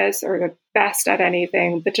famous or the best at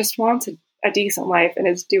anything, but just wants a decent life and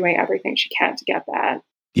is doing everything she can to get that.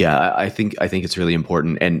 Yeah, I think it's really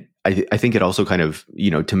important. And I think it also kind of,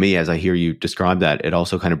 to me, as I hear you describe that, it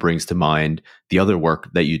also kind of brings to mind the other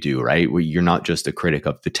work that you do, right? Where you're not just a critic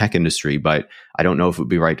of the tech industry, but I don't know if it would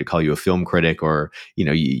be right to call you a film critic or,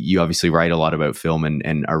 you obviously write a lot about film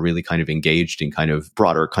and are really kind of engaged in kind of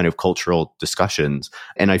broader kind of cultural discussions.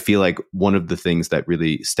 And I feel like one of the things that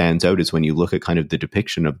really stands out is when you look at kind of the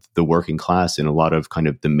depiction of the working class in a lot of kind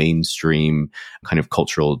of the mainstream kind of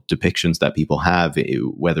cultural depictions that people have,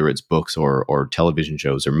 whether it's books or television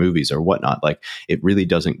shows or movies or whatnot. Like it really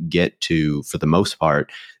doesn't get to, for the most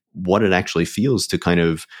part, what it actually feels to kind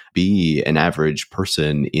of be an average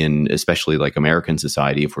person in, especially like American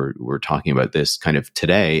society, if we're talking about this kind of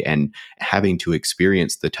today, and having to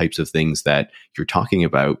experience the types of things that you're talking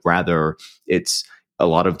about. Rather, it's a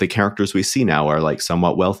lot of the characters we see now are like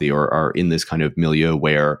somewhat wealthy or are in this kind of milieu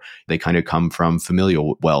where they kind of come from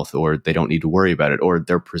familial wealth, or they don't need to worry about it, or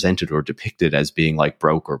they're presented or depicted as being like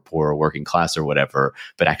broke or poor or working class or whatever,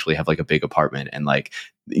 but actually have like a big apartment. And like,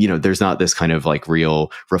 there's not this kind of like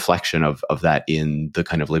real reflection of that in the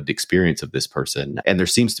kind of lived experience of this person. And there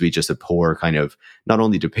seems to be just a poor kind of not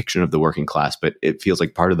only depiction of the working class, but it feels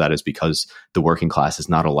like part of that is because the working class is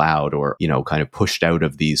not allowed or, kind of pushed out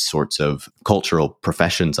of these sorts of cultural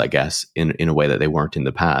professions, I guess, in a way that they weren't in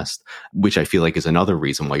the past, which I feel like is another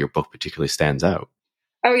reason why your book particularly stands out.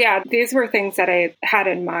 Oh, yeah. These were things that I had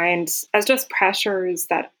in mind as just pressures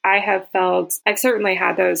that I have felt. I've certainly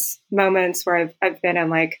had those moments where I've been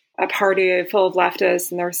in like a party full of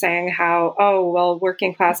leftists and they're saying how, oh, well,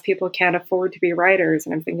 working class people can't afford to be writers.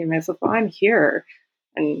 And I'm thinking to myself, well, I'm here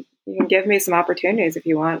and you can give me some opportunities if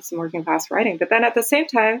you want some working class writing. But then at the same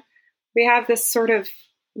time, we have this sort of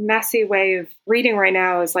messy way of reading right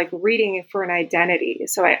now is like reading for an identity.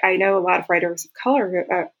 So I know a lot of writers of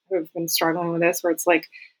color who have been struggling with this, where it's like,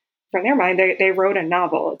 from their mind, they wrote a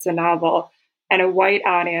novel. It's a novel. And a white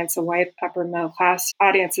audience, a white upper middle class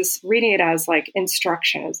audience is reading it as like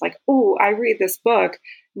instruction. It's like, oh, I read this book.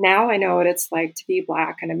 Now I know what it's like to be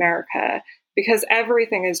Black in America. Because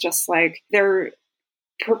everything is just like, they're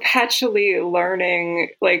perpetually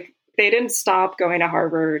learning. Like they didn't stop going to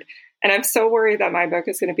Harvard. And I'm so worried that my book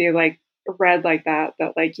is going to be like read like that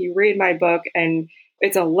like you read my book and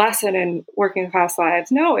it's a lesson in working class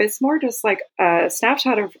lives. No, it's more just like a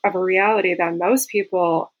snapshot of a reality that most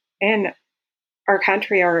people in our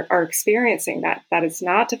country are experiencing that is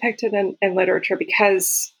not depicted in literature,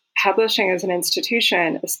 because publishing as an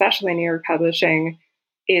institution, especially New York publishing,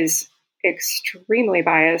 is extremely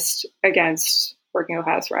biased against working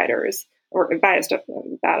class writers, or biased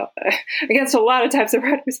against a lot of types of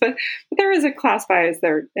writers, but there is a class bias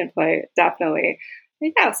there in play, definitely.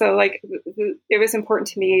 Yeah, so like it was important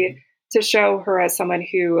to me to show her as someone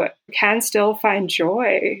who can still find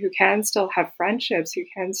joy, who can still have friendships, who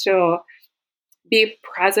can still be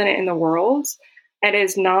present in the world, and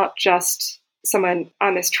is not just someone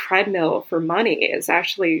on this treadmill for money, is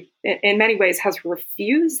actually in many ways has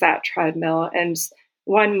refused that treadmill. And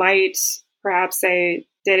one might perhaps say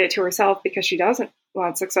did it to herself because she doesn't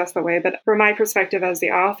want success that way. But from my perspective as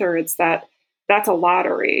the author, it's that's a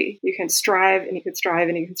lottery. You can strive and you can strive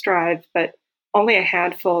and you can strive, but only a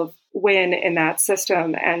handful win in that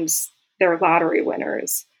system, and they're lottery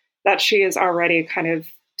winners. That she is already kind of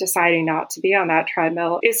deciding not to be on that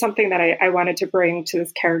treadmill is something that I wanted to bring to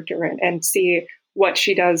this character and see what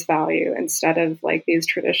she does value instead of like these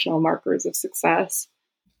traditional markers of success.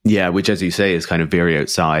 Yeah, which, as you say, is kind of very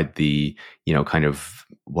outside the, kind of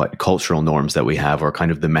what cultural norms that we have, or kind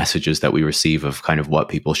of the messages that we receive of kind of what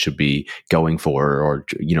people should be going for, or,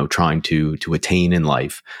 trying to attain in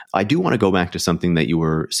life. I do want to go back to something that you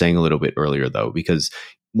were saying a little bit earlier, though, because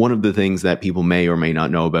one of the things that people may or may not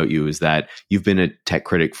know about you is that you've been a tech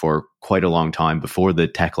critic for quite a long time before the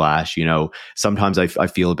techlash. Sometimes I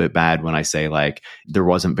feel a bit bad when I say like there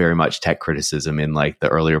wasn't very much tech criticism in like the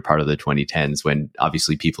earlier part of the 2010s, when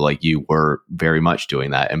obviously people like you were very much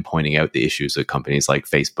doing that and pointing out the issues of companies like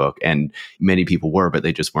Facebook. And many people were, but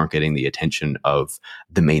they just weren't getting the attention of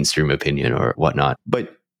the mainstream opinion or whatnot.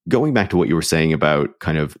 But going back to what you were saying about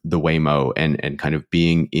kind of the Waymo and kind of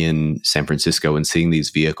being in San Francisco and seeing these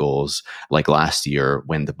vehicles like last year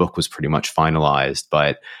when the book was pretty much finalized,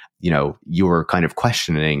 but you were kind of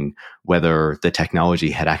questioning whether the technology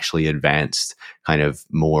had actually advanced kind of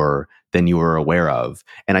more than you were aware of.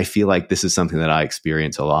 And I feel like this is something that I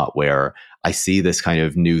experience a lot, where I see this kind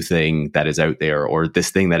of new thing that is out there, or this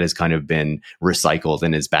thing that has kind of been recycled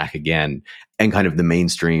and is back again. And kind of the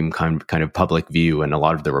mainstream kind of public view and a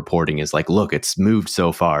lot of the reporting is like, look, it's moved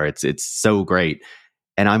so far. It's so great.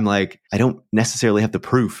 And I'm like, I don't necessarily have the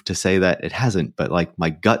proof to say that it hasn't, but like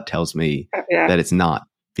my gut tells me that it's not,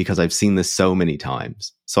 because I've seen this so many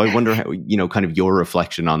times. So I wonder how, kind of your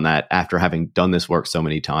reflection on that after having done this work so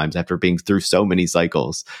many times, after being through so many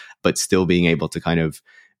cycles, but still being able to kind of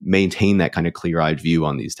maintain that kind of clear-eyed view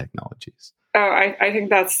on these technologies. Oh, I think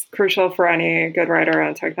that's crucial for any good writer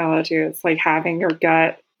on technology. It's like having your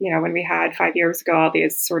gut. When we had 5 years ago, all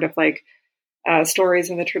these sort of like stories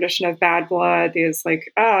in the tradition of Bad Blood, these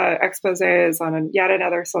like exposés on yet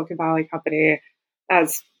another Silicon Valley company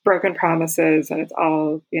as broken promises, and it's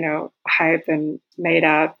all, hype and made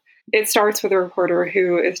up. It starts with a reporter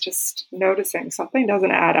who is just noticing something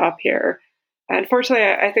doesn't add up here. Unfortunately,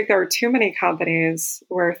 I think there are too many companies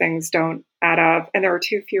where things don't add up, and there are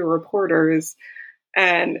too few reporters.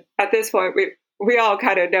 And at this point, we all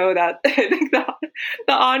kind of know that. I think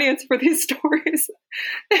the audience for these stories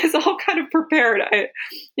is all kind of prepared.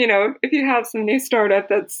 If you have some new startup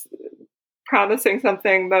that's promising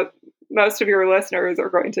something, that most of your listeners are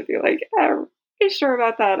going to be like, are you sure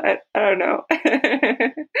about that? I don't know.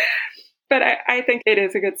 But I think it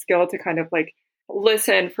is a good skill to kind of like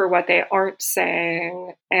listen for what they aren't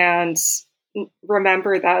saying, and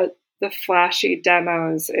remember that the flashy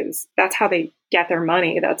demos that's how they get their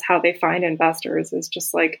money. That's how they find investors, is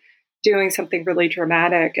just like doing something really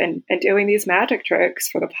dramatic and doing these magic tricks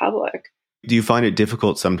for the public. Do you find it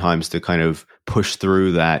difficult sometimes to kind of push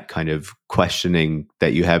through that kind of questioning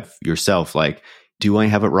that you have yourself? Like, do I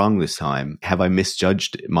have it wrong this time? Have I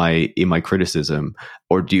misjudged in my criticism?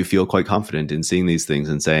 Or do you feel quite confident in seeing these things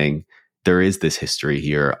and saying, there is this history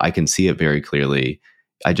here, I can see it very clearly,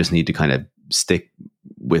 I just need to kind of stick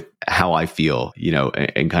with how I feel,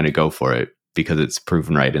 and kind of go for it because it's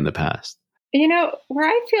proven right in the past? Where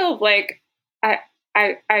I feel like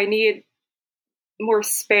I need more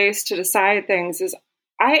space to decide things is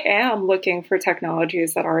I am looking for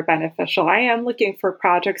technologies that are beneficial. I am looking for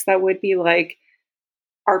projects that would be like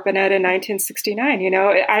ARPANET in 1969.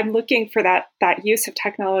 I'm looking for that use of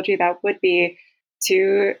technology that would be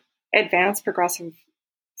to advance progressive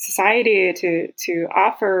society, to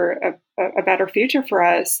offer a better future for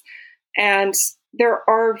us. And there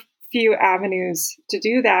are few avenues to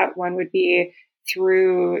do that. One would be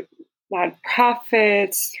through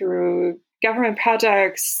nonprofits, through government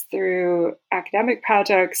projects, through academic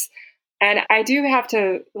projects. And I do have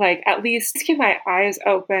to at least keep my eyes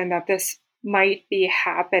open that this might be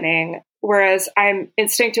happening. Whereas I'm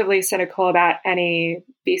instinctively cynical about any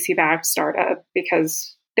VC-backed startup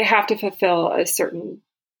because they have to fulfill a certain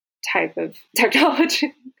type of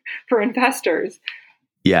technology for investors.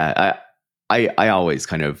 Yeah, I always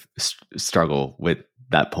kind of struggle with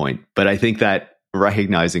that point. But I think that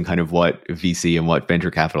recognizing kind of what VC and what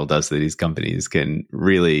venture capital does to these companies can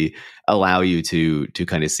really allow you to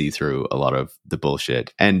kind of see through a lot of the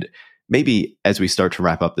bullshit. And maybe as we start to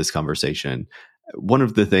wrap up this conversation, one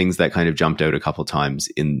of the things that kind of jumped out a couple times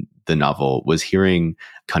in the novel was hearing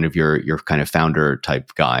kind of your kind of founder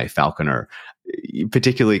type guy, Falconer,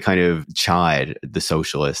 particularly kind of chide the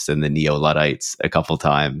socialists and the neo-Luddites a couple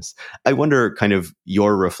times. I wonder kind of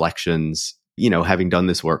your reflections, having done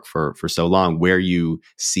this work for so long, where you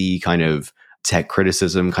see kind of tech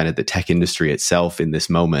criticism, kind of the tech industry itself in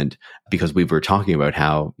this moment, because we were talking about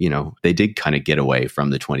how, they did kind of get away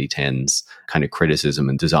from the 2010s kind of criticism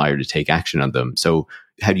and desire to take action on them. So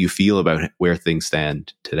how do you feel about where things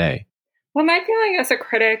stand today? Well, my feeling as a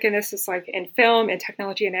critic, and this is like in film and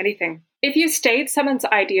technology and anything, if you state someone's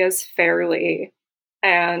ideas fairly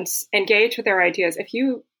and engage with their ideas, if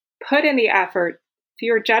you put in the effort, if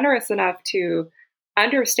you're generous enough to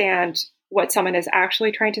understand what someone is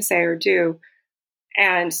actually trying to say or do,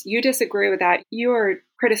 and you disagree with that, you are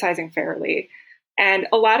criticizing fairly. And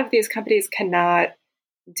a lot of these companies cannot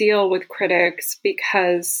deal with critics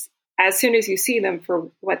because as soon as you see them for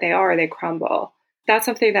what they are, they crumble. That's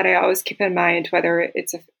something that I always keep in mind, whether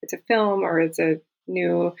it's a film or it's a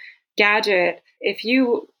new gadget. If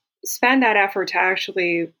you spend that effort to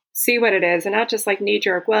actually see what it is and not just like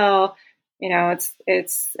knee-jerk, well,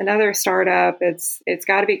 it's another startup, it's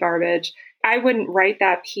got to be garbage. I wouldn't write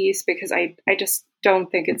that piece because I just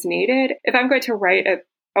don't think it's needed. If I'm going to write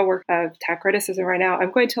a work of tech criticism right now,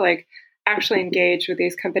 I'm going to actually engage with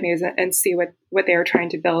these companies and see what they're trying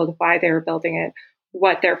to build, why they're building it,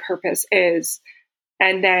 what their purpose is,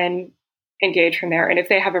 and then engage from there. And if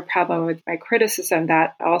they have a problem with my criticism,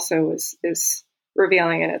 that also is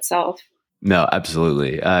revealing in itself. No,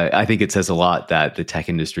 absolutely. I think it says a lot that the tech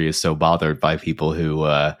industry is so bothered by people who,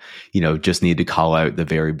 just need to call out the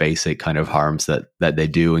very basic kind of harms that they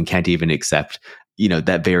do and can't even accept,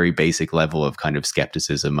 that very basic level of kind of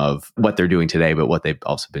skepticism of what they're doing today, but what they've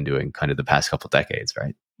also been doing kind of the past couple of decades,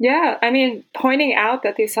 right? Yeah. I mean, pointing out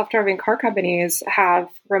that these self-driving car companies have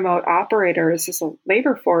remote operators as a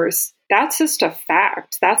labor force, that's just a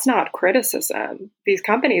fact. That's not criticism. These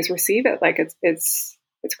companies receive it like it's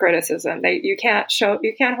criticism. You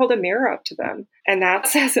can't hold a mirror up to them, and that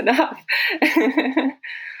says enough.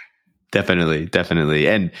 Definitely.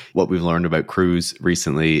 And what we've learned about Cruise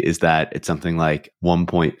recently is that it's something like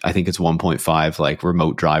 1.5 like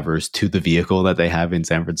remote drivers to the vehicle that they have in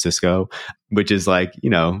San Francisco, which is like,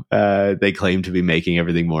 they claim to be making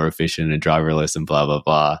everything more efficient and driverless and blah, blah,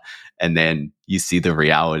 blah. And then you see the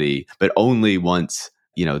reality, but only once,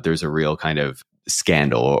 there's a real kind of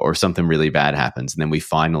scandal or something really bad happens. And then we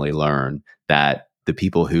finally learn that the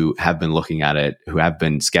people who have been looking at it, who have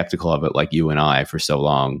been skeptical of it, like you and I for so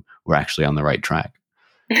long, were actually on the right track.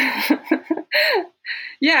 Yeah,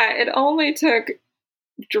 it only took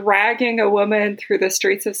dragging a woman through the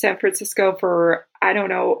streets of San Francisco for, I don't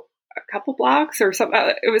know, a couple blocks or something.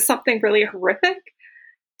 It was something really horrific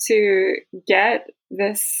to get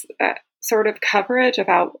this sort of coverage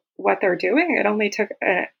about what they're doing. It only took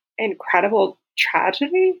an incredible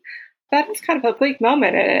tragedy. That is kind of a bleak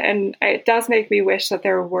moment. And it does make me wish that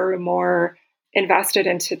there were more invested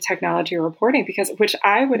into technology reporting, which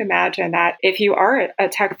I would imagine that if you are a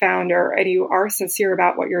tech founder and you are sincere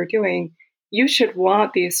about what you're doing, you should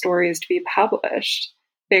want these stories to be published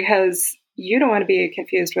because you don't want to be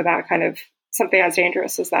confused with that kind of something as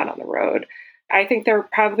dangerous as that on the road. I think there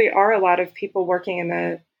probably are a lot of people working in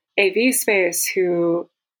the AV space who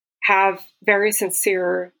have very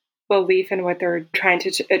sincere belief in what they're trying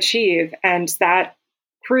to achieve, and that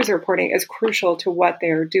Cruise reporting is crucial to what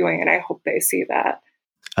they're doing, and I hope they see that.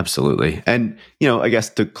 Absolutely. And, I guess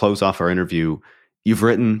to close off our interview, you've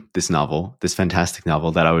written this novel, this fantastic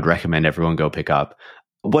novel that I would recommend everyone go pick up.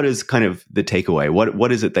 What is kind of the takeaway?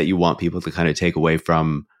 What is it that you want people to kind of take away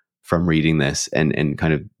from reading this and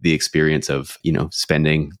kind of the experience of,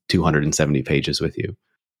 spending 270 pages with you?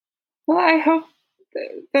 Well, I hope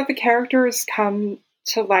that the characters come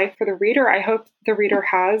to life for the reader. I hope the reader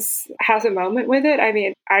has a moment with it. I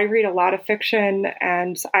mean, I read a lot of fiction,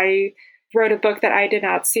 and I wrote a book that I did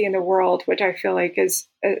not see in the world, which I feel like is,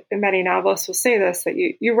 many novelists will say this, that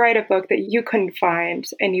you write a book that you couldn't find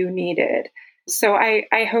and you needed. So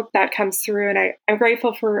I hope that comes through, and I'm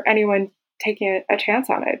grateful for anyone taking a chance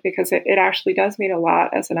on it, because it actually does mean a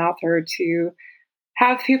lot as an author to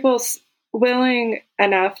have people willing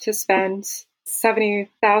enough to spend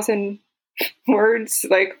 70,000 words,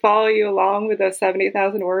 follow you along with those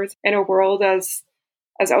 70,000 words in a world as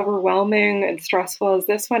overwhelming and stressful as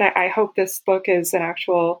this one. I hope this book is an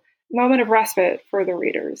actual moment of respite for the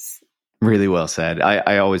readers. Really well said.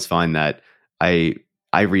 I always find that I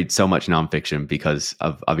read so much nonfiction because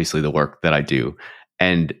of obviously the work that I do.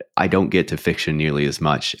 And I don't get to fiction nearly as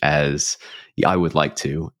much as I would like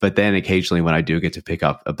to. But then occasionally when I do get to pick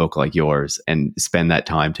up a book like yours and spend that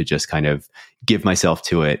time to just kind of give myself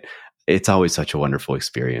to it, it's always such a wonderful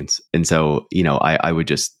experience. And so, I would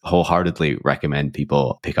just wholeheartedly recommend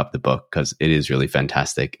people pick up the book because it is really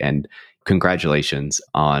fantastic. And congratulations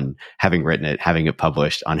on having written it, having it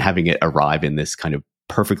published, on having it arrive in this kind of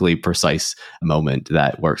perfectly precise moment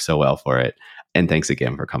that works so well for it. And thanks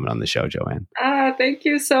again for coming on the show, Joanne. Thank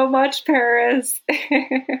you so much, Paris.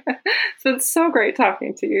 It's been so great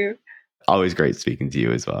talking to you. Always great speaking to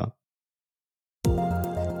you as well.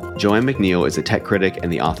 Joanne McNeil is a tech critic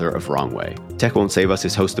and the author of Wrong Way. Tech Won't Save Us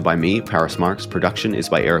is hosted by me, Paris Marks. Production is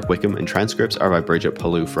by Eric Wickham, and transcripts are by Bridget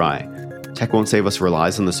Palou-Fry. Tech Won't Save Us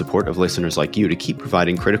relies on the support of listeners like you to keep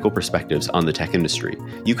providing critical perspectives on the tech industry.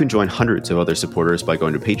 You can join hundreds of other supporters by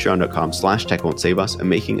going to patreon.com/techwon'tsaveus and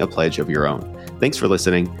making a pledge of your own. Thanks for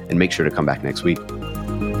listening, and make sure to come back next week.